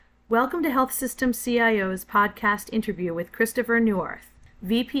Welcome to Health System CIO's podcast interview with Christopher Neuharth,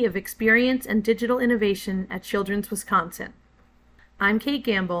 VP of Experience and Digital Innovation at Children's Wisconsin. I'm Kate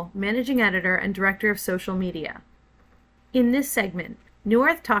Gamble, Managing Editor and Director of Social Media. In this segment,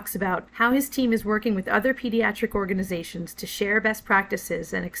 Neuharth talks about how his team is working with other pediatric organizations to share best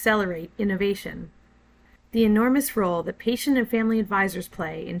practices and accelerate innovation. The enormous role that patient and family advisors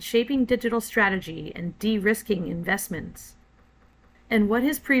play in shaping digital strategy and de-risking investments, and what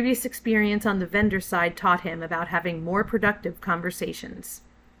his previous experience on the vendor side taught him about having more productive conversations.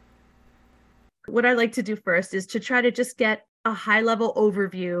 What I'd like to do first is to try to just get a high-level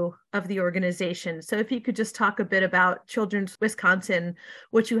overview of the organization. So if you could just talk a bit about Children's Wisconsin,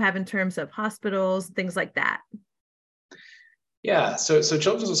 what you have in terms of hospitals, things like that. Yeah, so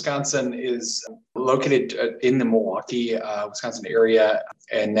Children's Wisconsin is located in the Milwaukee, Wisconsin area,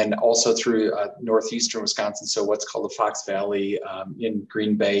 and then also through northeastern Wisconsin, so what's called the Fox Valley in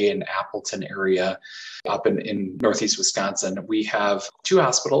Green Bay and Appleton area up in northeast Wisconsin. We have two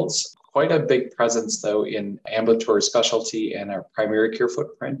hospitals, quite a big presence though in ambulatory specialty and our primary care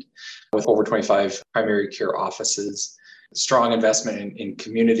footprint with over 25 primary care offices. Strong investment in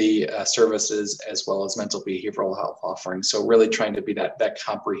community services as well as mental behavioral health offerings. So really trying to be that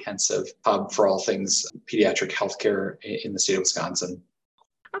comprehensive hub for all things pediatric healthcare in the state of Wisconsin.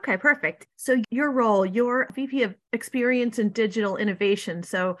 Okay, perfect. So your role, you're VP of Experience and Digital Innovation.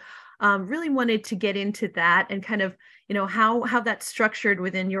 So really wanted to get into that and kind of, how that's structured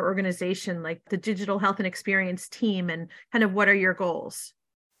within your organization, like the digital health and experience team, and kind of what are your goals?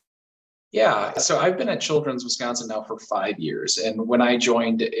 Yeah, so I've been at Children's Wisconsin now for 5 years. And when I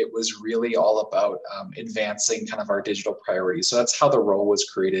joined, it was really all about advancing kind of our digital priorities. So that's how the role was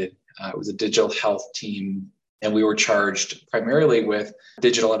created. It was a digital health team, and we were charged primarily with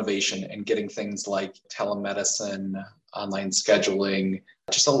digital innovation and getting things like telemedicine, online scheduling,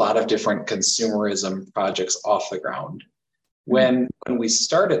 just a lot of different consumerism projects off the ground. When we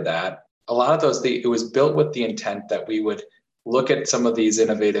started that, a lot of those, it was built with the intent that we would look at some of these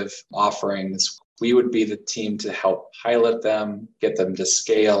innovative offerings. We would be the team to help pilot them, get them to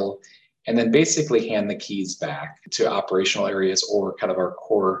scale, and then basically hand the keys back to operational areas or kind of our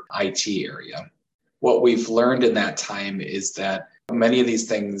core IT area. What we've learned in that time is that many of these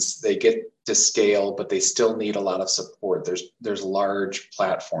things, they get to scale, but they still need a lot of support. There's large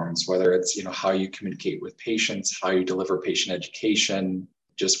platforms, whether it's how you communicate with patients, how you deliver patient education.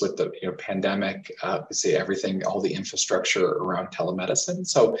 Just with the pandemic, we see everything, all the infrastructure around telemedicine.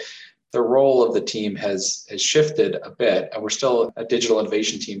 So the role of the team has shifted a bit, and we're still a digital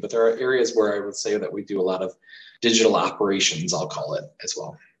innovation team, but there are areas where I would say that we do a lot of digital operations, I'll call it as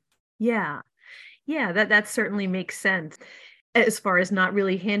well. Yeah, that certainly makes sense as far as not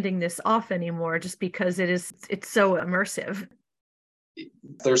really handing this off anymore, just because it's so immersive.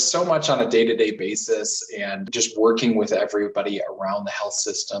 There's so much on a day-to-day basis and just working with everybody around the health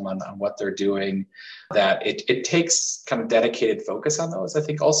system on what they're doing that it takes kind of dedicated focus on those. I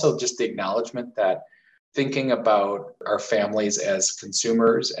think also just the acknowledgement that thinking about our families as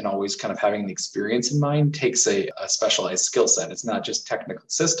consumers and always kind of having the experience in mind takes a specialized skill set. It's not just technical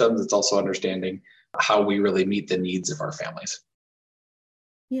systems, it's also understanding how we really meet the needs of our families.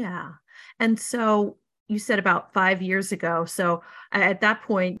 Yeah. And so you said about 5 years ago. So at that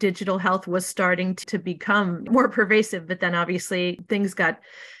point, digital health was starting to become more pervasive, but then obviously things got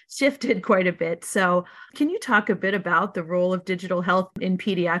shifted quite a bit. So can you talk a bit about the role of digital health in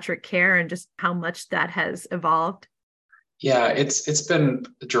pediatric care and just how much that has evolved? Yeah, it's been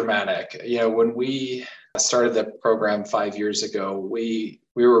dramatic. When we started the program 5 years ago, we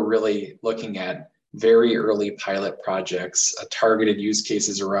were really looking at very early pilot projects, targeted use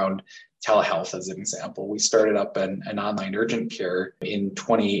cases around telehealth as an example. We started up an online urgent care in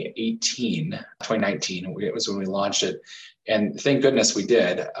 2019. It was when we launched it. And thank goodness we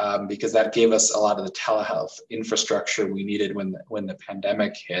did, because that gave us a lot of the telehealth infrastructure we needed when the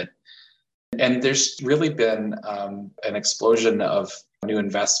pandemic hit. And there's really been an explosion of new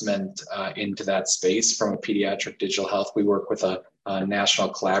investment into that space from a pediatric digital health. We work with a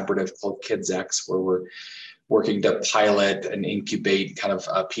national collaborative called KidsX, where we're working to pilot and incubate kind of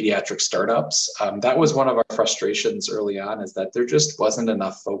pediatric startups. That was one of our frustrations early on, is that there just wasn't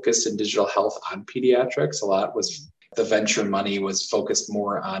enough focus in digital health on pediatrics. A lot was the venture money was focused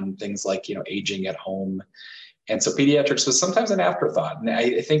more on things like, aging at home. And so pediatrics was sometimes an afterthought. And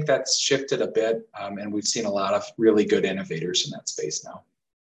I think that's shifted a bit. And we've seen a lot of really good innovators in that space now.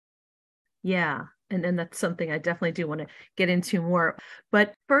 Yeah. And that's something I definitely do want to get into more.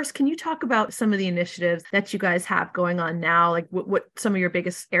 But first, can you talk about some of the initiatives that you guys have going on now? Like what some of your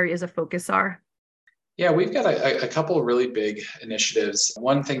biggest areas of focus are? Yeah, we've got a couple of really big initiatives.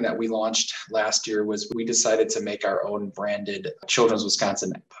 One thing that we launched last year was we decided to make our own branded Children's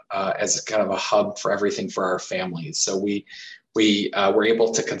Wisconsin as kind of a hub for everything for our families. So we were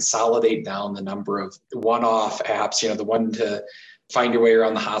able to consolidate down the number of one-off apps. The one to find your way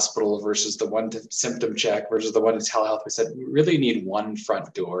around the hospital versus the one to symptom check versus the one to telehealth. We said we really need one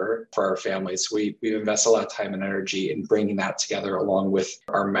front door for our families. We invest a lot of time and energy in bringing that together along with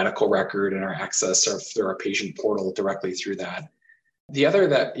our medical record and our access through our patient portal directly through that. The other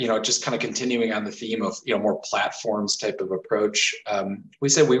that, just kind of continuing on the theme of, more platforms type of approach, we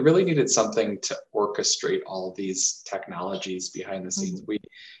said we really needed something to orchestrate all of these technologies behind the scenes. We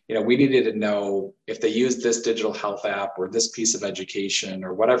needed to know if they use this digital health app or this piece of education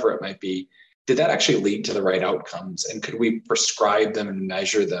or whatever it might be, did that actually lead to the right outcomes? And could we prescribe them and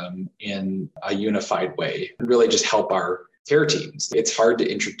measure them in a unified way and really just help our care teams? It's hard to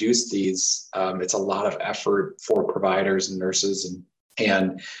introduce these. It's a lot of effort for providers and nurses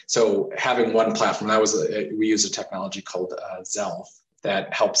and so having one platform, we use a technology called Zelf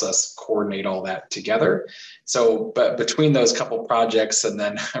that helps us coordinate all that together. So, but between those couple projects and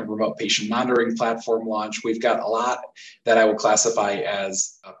then a remote patient monitoring platform launch, we've got a lot that I would classify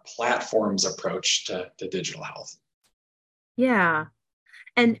as a platforms approach to digital health. Yeah.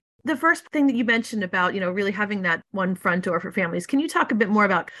 And the first thing that you mentioned about, really having that one front door for families, can you talk a bit more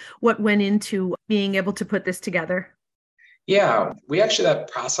about what went into being able to put this together? Yeah, that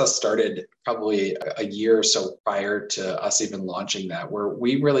process started probably a year or so prior to us even launching that, where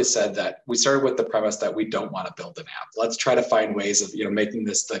we really said that we started with the premise that we don't want to build an app. Let's try to find ways of, making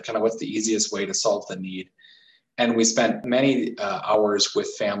this the kind of what's the easiest way to solve the need. And we spent many hours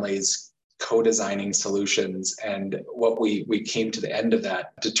with families co-designing solutions. And what we came to the end of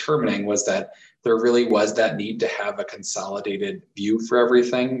that determining was that there really was that need to have a consolidated view for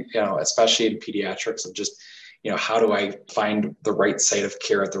everything, especially in pediatrics of just, how do I find the right site of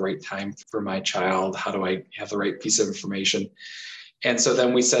care at the right time for my child? How do I have the right piece of information? And so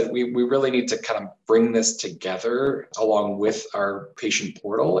then we said we really need to kind of bring this together along with our patient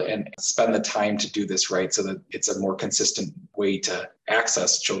portal and spend the time to do this right so that it's a more consistent way to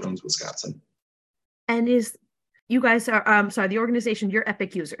access Children's Wisconsin. And you guys are, the organization, you're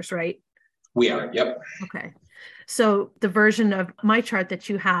Epic users, right? We are, yep. Okay. So the version of MyChart that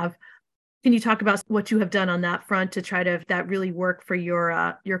you have, can you talk about what you have done on that front to try to that really work for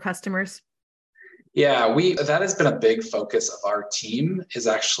your customers? Yeah, that has been a big focus of our team is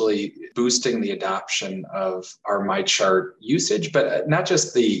actually boosting the adoption of our MyChart usage, but not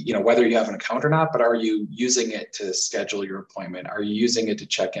just the, whether you have an account or not, but are you using it to schedule your appointment? Are you using it to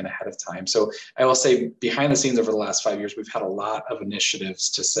check in ahead of time? So I will say behind the scenes over the last 5 years, we've had a lot of initiatives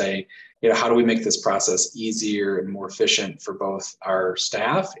to say, how do we make this process easier and more efficient for both our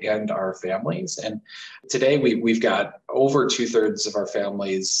staff and our families? And today we've got over 2/3 of our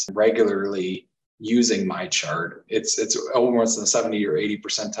families regularly using MyChart. It's almost in the 70 or 80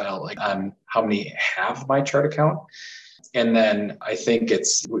 percentile like on how many have MyChart account. And then I think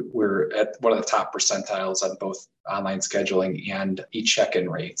we're at one of the top percentiles on both online scheduling and e-check-in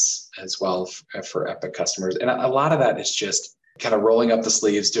rates as well for Epic customers. And a lot of that is just kind of rolling up the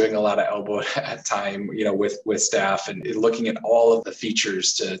sleeves, doing a lot of elbow at time, with staff and looking at all of the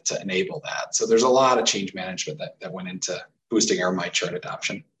features to enable that. So there's a lot of change management that went into boosting our MyChart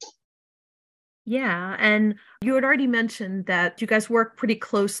adoption. Yeah. And you had already mentioned that you guys work pretty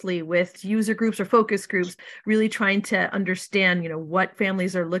closely with user groups or focus groups, really trying to understand, what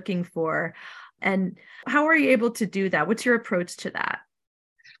families are looking for. And how are you able to do that? What's your approach to that?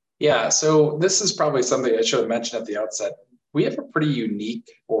 Yeah, so this is probably something I should have mentioned at the outset. We have a pretty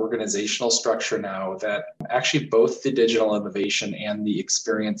unique organizational structure now that actually both the digital innovation and the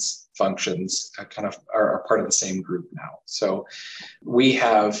experience functions kind of are part of the same group now. So we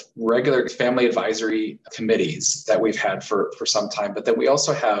have regular family advisory committees that we've had for some time, but then we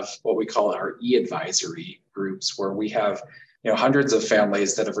also have what we call our e-advisory groups where we have hundreds of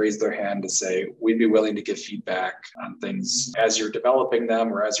families that have raised their hand to say, we'd be willing to give feedback on things as you're developing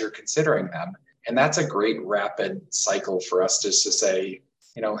them or as you're considering them. And that's a great rapid cycle for us just to say,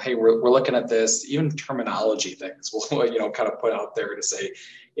 hey, we're looking at this, even terminology things we'll, kind of put out there to say,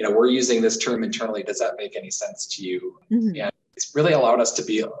 we're using this term internally. Does that make any sense to you? Mm-hmm. And it's really allowed us to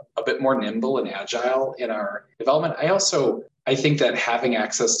be a bit more nimble and agile in our development. I think that having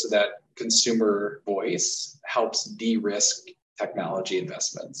access to that consumer voice helps de-risk technology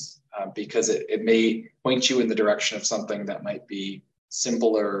investments because it may point you in the direction of something that might be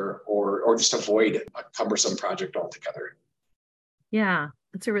simpler or just avoid a cumbersome project altogether. Yeah,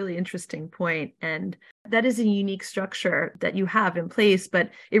 that's a really interesting point. And That is a unique structure that you have in place, but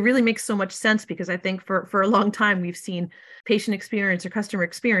it really makes so much sense because I think for a long time we've seen patient experience or customer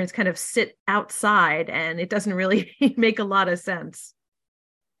experience kind of sit outside, and it doesn't really make a lot of sense.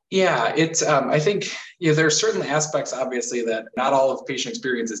 Yeah, it's. I think there are certain aspects, obviously, that not all of patient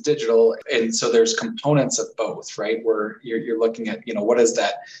experience is digital, and so there's components of both, right? Where you're looking at, what is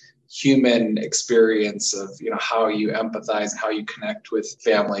that human experience of, how you empathize, how you connect with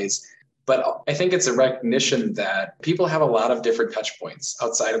families. But I think it's a recognition that people have a lot of different touch points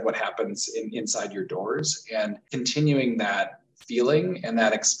outside of what happens inside your doors, and continuing that feeling and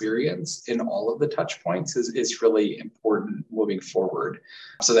that experience in all of the touch points is really important moving forward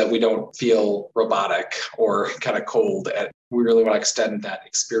so that we don't feel robotic or kind of cold. We really want to extend that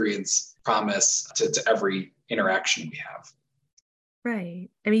experience promise to every interaction we have. Right.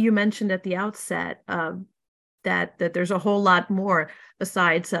 I mean, you mentioned at the outset that there's a whole lot more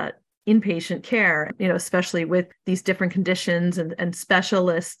besides inpatient care, especially with these different conditions and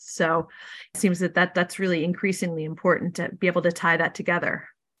specialists. So it seems that's really increasingly important to be able to tie that together.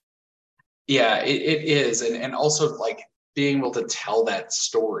 Yeah, it is. And also like being able to tell that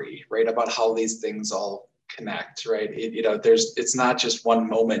story, right, about how these things all connect, right? It's not just one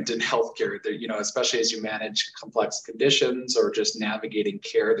moment in healthcare that, especially as you manage complex conditions or just navigating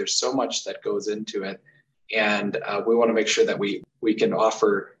care, there's so much that goes into it. And we want to make sure that we can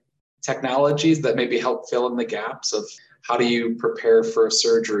offer technologies that maybe help fill in the gaps of how do you prepare for a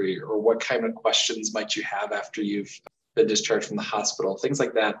surgery, or what kind of questions might you have after you've been discharged from the hospital, things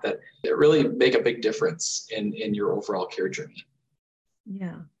like that really make a big difference in your overall care journey.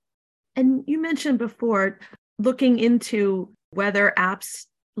 Yeah. And you mentioned before looking into whether apps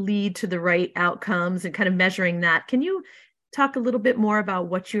lead to the right outcomes and kind of measuring that. Can you talk a little bit more about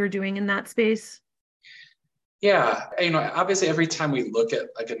what you're doing in that space? Yeah, obviously every time we look at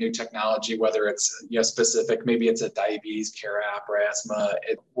like a new technology, whether it's specific, maybe it's a diabetes care app or asthma,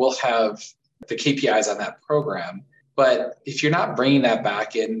 it will have the KPIs on that program. But if you're not bringing that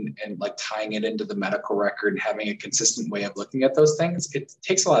back in and like tying it into the medical record and having a consistent way of looking at those things, it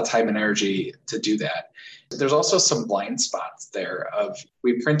takes a lot of time and energy to do that. There's also some blind spots there of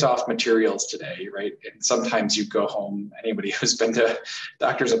we print off materials today, right? And sometimes you go home, anybody who's been to a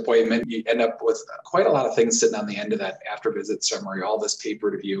doctor's appointment, you end up with quite a lot of things sitting on the end of that after visit summary, all this paper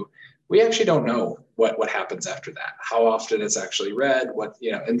to view. We actually don't know what happens after that, how often it's actually read,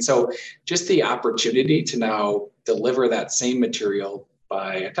 and so just the opportunity to now deliver that same material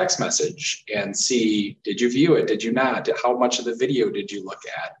by a text message and see, did you view it? Did you not? How much of the video did you look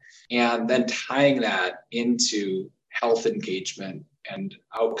at? And then tying that into health engagement and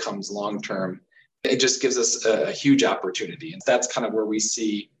outcomes long-term, it just gives us a huge opportunity. And that's kind of where we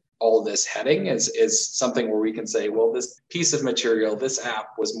see all this heading is something where we can say, well, this piece of material, this app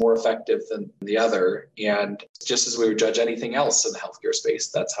was more effective than the other. And just as we would judge anything else in the healthcare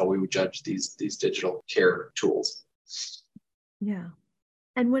space, that's how we would judge these digital care tools. Yeah.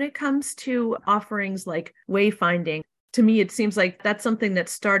 And when it comes to offerings like wayfinding, to me, it seems like that's something that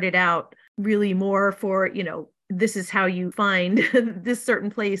started out really more for, this is how you find this certain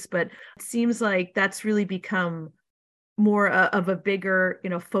place. But it seems like that's really become more of a bigger,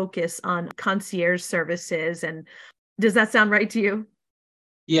 focus on concierge services. And does that sound right to you?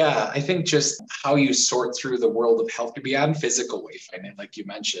 Yeah, I think just how you sort through the world of health beyond physical wayfinding, like you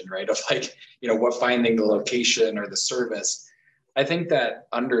mentioned, right? Of like, what finding the location or the service. I think that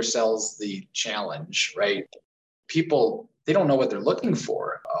undersells the challenge, right? People, they don't know what they're looking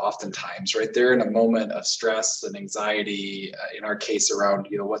for oftentimes, right? They're in a moment of stress and anxiety, in our case around,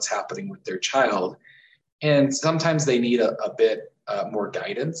 what's happening with their child. And sometimes they need a bit more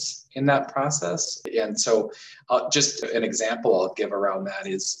guidance in that process. And so just an example I'll give around that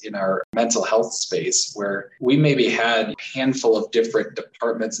is in our mental health space, where we maybe had a handful of different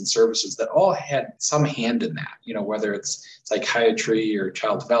departments and services that all had some hand in that, whether it's psychiatry or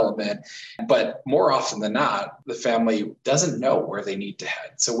child development. But more often than not, the family doesn't know where they need to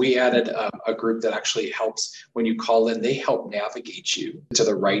head. So we added a group that actually helps when you call in, they help navigate you to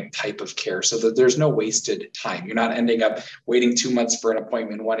the right type of care so that there's no wasted time. You're not ending up waiting 2 months for an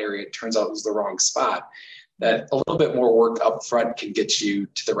appointment in one area. It turns out it was the wrong spot. That a little bit more work up front can get you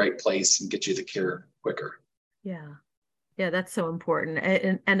to the right place and get you the care quicker. Yeah. Yeah, that's so important.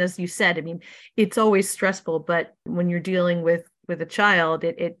 And as you said, I mean, it's always stressful, but when you're dealing with a child,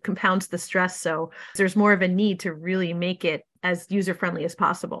 it compounds the stress. So there's more of a need to really make it as user-friendly as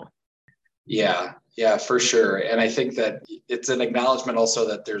possible. Yeah, for sure. And I think that it's an acknowledgement also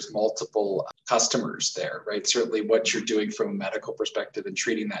that there's multiple customers there, right? Certainly what you're doing from a medical perspective and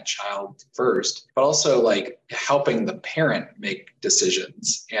treating that child first, but also like helping the parent make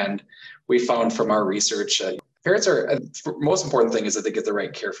decisions. And we found from our research, parents are, most important thing is that they get the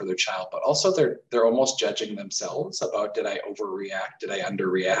right care for their child, but also they're almost judging themselves about, did I overreact? Did I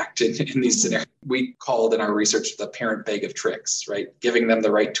underreact in these scenarios? We called in our research the parent bag of tricks, right? Giving them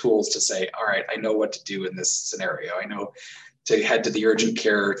the right tools to say, all right, I know what to do in this scenario. I know to head to the urgent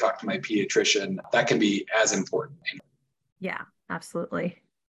care, talk to my pediatrician. That can be as important. Yeah, absolutely.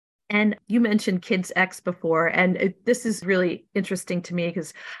 And you mentioned Kids X before, and this is really interesting to me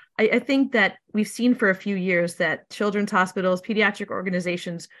because I think that we've seen for a few years that children's hospitals, pediatric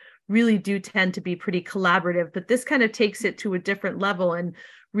organizations really do tend to be pretty collaborative, but this kind of takes it to a different level and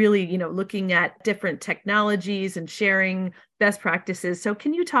really, looking at different technologies and sharing best practices. So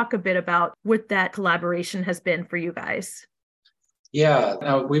can you talk a bit about what that collaboration has been for you guys? Yeah,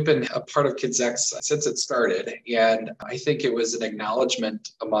 now we've been a part of KidsX since it started, and I think it was an acknowledgement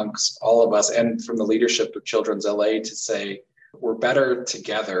amongst all of us and from the leadership of Children's LA to say, we're better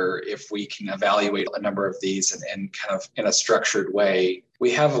together if we can evaluate a number of these and kind of in a structured way.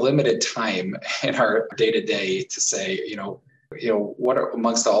 We have limited time in our day-to-day to say, what are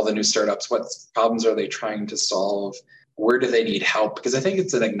amongst all the new startups, what problems are they trying to solve? Where do they need help? Because I think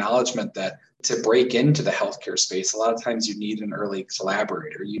it's an acknowledgement that to break into the healthcare space, a lot of times you need an early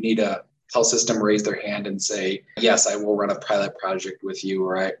collaborator. You need a health system raise their hand and say, yes, I will run a pilot project with you,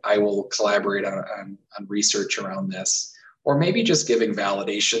 or I will collaborate on research around this. Or maybe just giving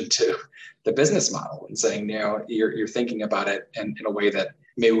validation to the business model and saying, you're thinking about it in a way that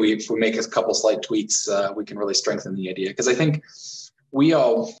maybe if we make a couple slight tweaks, we can really strengthen the idea. Because I think we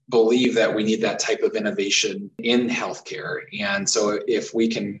all believe that we need that type of innovation in healthcare. And so if we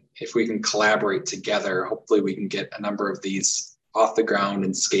can collaborate together, hopefully we can get a number of these off the ground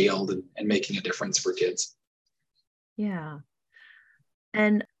and scaled and making a difference for kids. Yeah.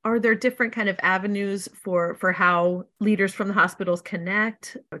 And are there different kind of avenues for how leaders from the hospitals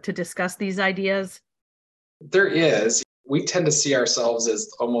connect to discuss these ideas? There is. We tend to see ourselves as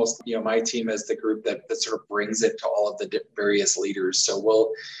almost, my team as the group that sort of brings it to all of the various leaders. So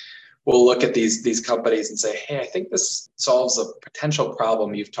we'll look at these companies and say, hey, I think this solves a potential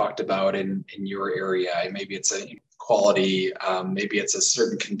problem you've talked about in your area. Maybe it's a quality, maybe it's a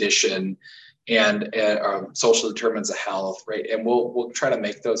certain condition, and social determinants of health, right? And we'll try to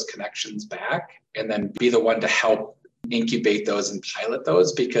make those connections back and then be the one to help incubate those and pilot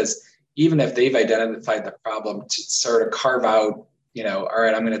those, because even if they've identified the problem, to sort of carve out, all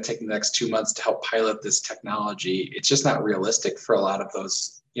right, I'm going to take the next 2 months to help pilot this technology. It's just not realistic for a lot of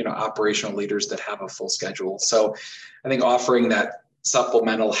those, operational leaders that have a full schedule. So I think offering that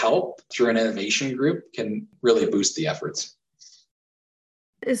supplemental help through an innovation group can really boost the efforts.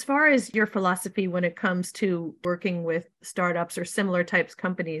 As far as your philosophy when it comes to working with startups or similar types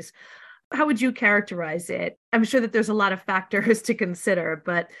companies, how would you characterize it? I'm sure that there's a lot of factors to consider,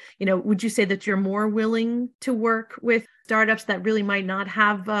 but, would you say that you're more willing to work with startups that really might not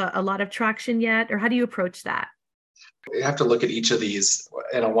have a lot of traction yet? Or how do you approach that? You have to look at each of these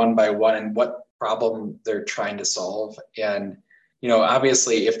in a one by one and what problem they're trying to solve. And,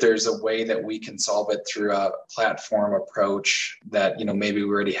 obviously, if there's a way that we can solve it through a platform approach that, maybe we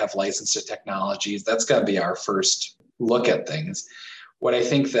already have licensed technologies, that's going to be our first look at things. What I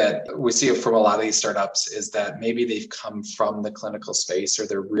think that we see from a lot of these startups is that maybe they've come from the clinical space or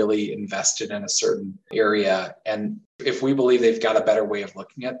they're really invested in a certain area. And if we believe they've got a better way of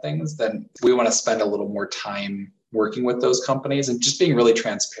looking at things, then we want to spend a little more time working with those companies and just being really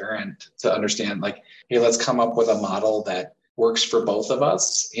transparent to understand, like, hey, let's come up with a model that works for both of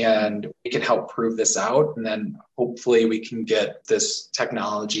us and we can help prove this out. And then hopefully we can get this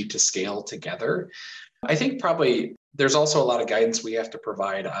technology to scale together. I think probably there's also a lot of guidance we have to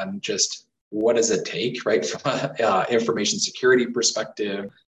provide on just what does it take, right? From an information security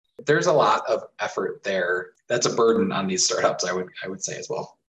perspective, there's a lot of effort there. That's a burden on these startups, I would say as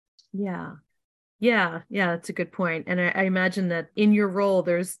well. Yeah. That's a good point. And I imagine that in your role,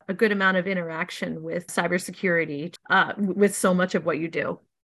 there's a good amount of interaction with cybersecurity, with so much of what you do.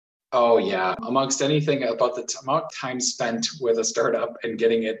 Oh, yeah. Amongst anything about the amount of time spent with a startup and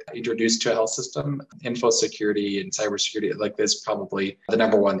getting it introduced to a health system, info security and cybersecurity, like this, probably the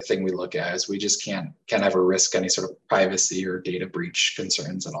number one thing we look at is we just can't ever risk any sort of privacy or data breach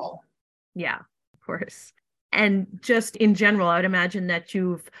concerns at all. Yeah, of course. And just in general, I would imagine that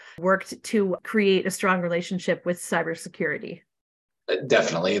you've worked to create a strong relationship with cybersecurity.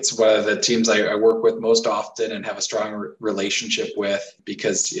 Definitely. It's one of the teams I work with most often and have a strong relationship with,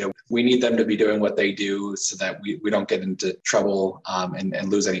 because we need them to be doing what they do so that we don't get into trouble and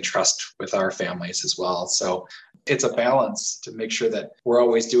lose any trust with our families as well. So it's a balance to make sure that we're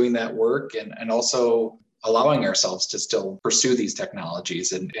always doing that work and also allowing ourselves to still pursue these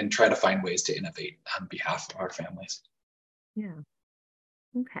technologies and try to find ways to innovate on behalf of our families. Yeah.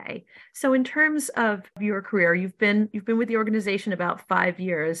 Okay. So in terms of your career, you've been with the organization about 5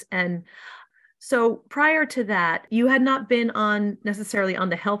 years. And so prior to that, you had not been on necessarily on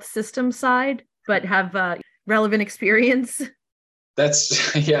the health system side, but have relevant experience.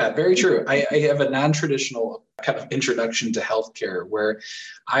 That's, yeah, very true. I have a non-traditional kind of introduction to healthcare where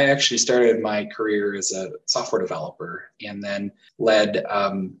I actually started my career as a software developer and then led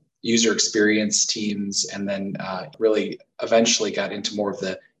user experience teams, and then really eventually got into more of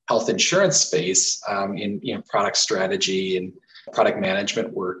the health insurance space in product strategy and product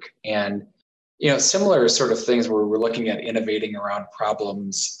management work. And similar sort of things where we're looking at innovating around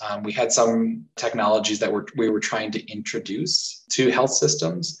problems. We had some technologies that we were trying to introduce to health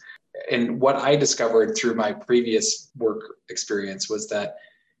systems. And what I discovered through my previous work experience was that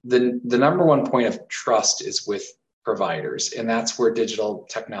the number one point of trust is with providers. And that's where digital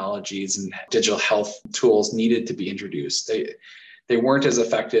technologies and digital health tools needed to be introduced. They weren't as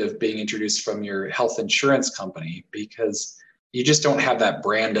effective being introduced from your health insurance company because you just don't have that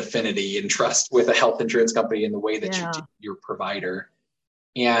brand affinity and trust with a health insurance company in the way that you do your provider.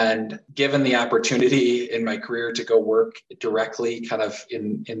 And given the opportunity in my career to go work directly kind of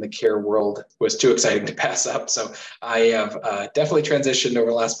in the care world was too exciting to pass up. So I have definitely transitioned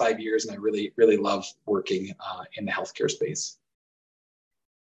over the last 5 years, and I really, really love working in the healthcare space.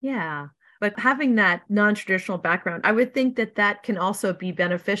 Yeah. But having that non-traditional background, I would think that can also be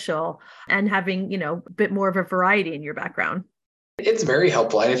beneficial, and having, a bit more of a variety in your background. It's very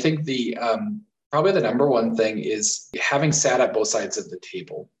helpful. I think the probably the number one thing is having sat at both sides of the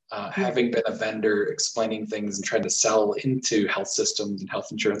table, having been a vendor, explaining things and trying to sell into health systems and health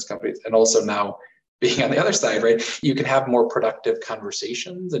insurance companies, and also now being on the other side, right? You can have more productive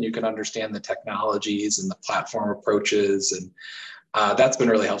conversations and you can understand the technologies and the platform approaches, and that's been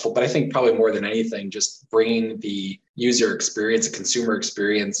really helpful. But I think probably more than anything, just bringing the user experience, the consumer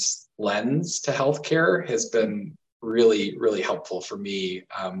experience lens to healthcare has been really, really helpful for me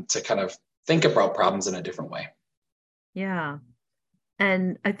to kind of think about problems in a different way. Yeah.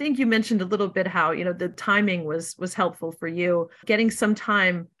 And I think you mentioned a little bit how, the timing was helpful for you, getting some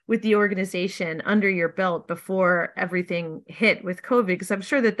time with the organization under your belt before everything hit with COVID, because I'm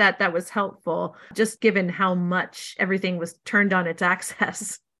sure that was helpful, just given how much everything was turned on its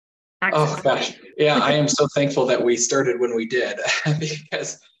access. Oh gosh. Yeah, I am so thankful that we started when we did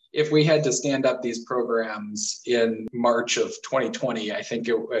because if we had to stand up these programs in March of 2020, I think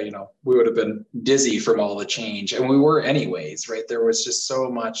we would have been dizzy from all the change, and we were anyways, right? There was just so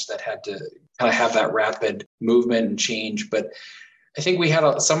much that had to kind of have that rapid movement and change. But I think we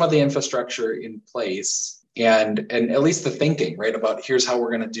had some of the infrastructure in place, and at least the thinking, right, about here's how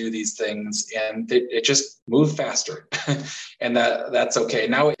we're going to do these things, and it just moved faster, and that's okay.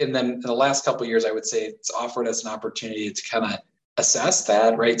 Now, and then in the last couple of years, I would say it's offered us an opportunity to kind of assess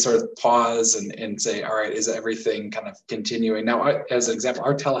that, right? Sort of pause and say, all right, is everything kind of continuing? Now, as an example,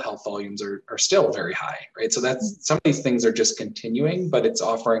 our telehealth volumes are still very high, right? So that's some of these things are just continuing, but it's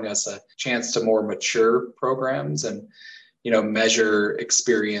offering us a chance to more mature programs and, measure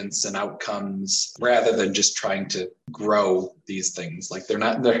experience and outcomes rather than just trying to grow these things. Like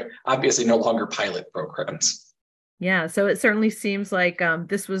they're obviously no longer pilot programs. Yeah, so it certainly seems like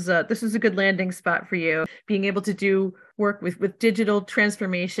this was a good landing spot for you, being able to do work with digital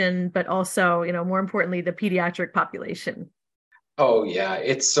transformation, but also, more importantly, the pediatric population. Oh yeah,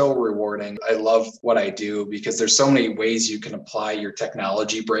 it's so rewarding. I love what I do because there's so many ways you can apply your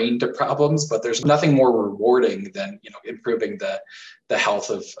technology brain to problems, but there's nothing more rewarding than improving the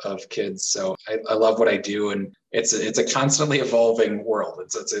health of kids. So I love what I do, and it's a constantly evolving world.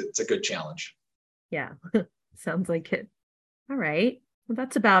 It's a good challenge. Yeah. Sounds like it. All right. Well,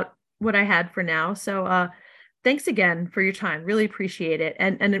 that's about what I had for now. So thanks again for your time. Really appreciate it.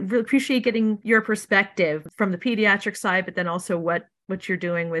 And really appreciate getting your perspective from the pediatric side, but then also what you're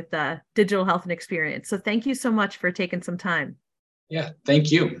doing with digital health and experience. So thank you so much for taking some time. Yeah,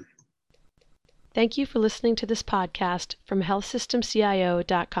 thank you. Thank you for listening to this podcast from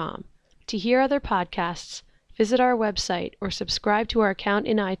healthsystemcio.com. To hear other podcasts, visit our website or subscribe to our account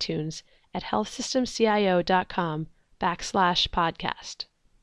in iTunes at healthsystemcio.com/podcast.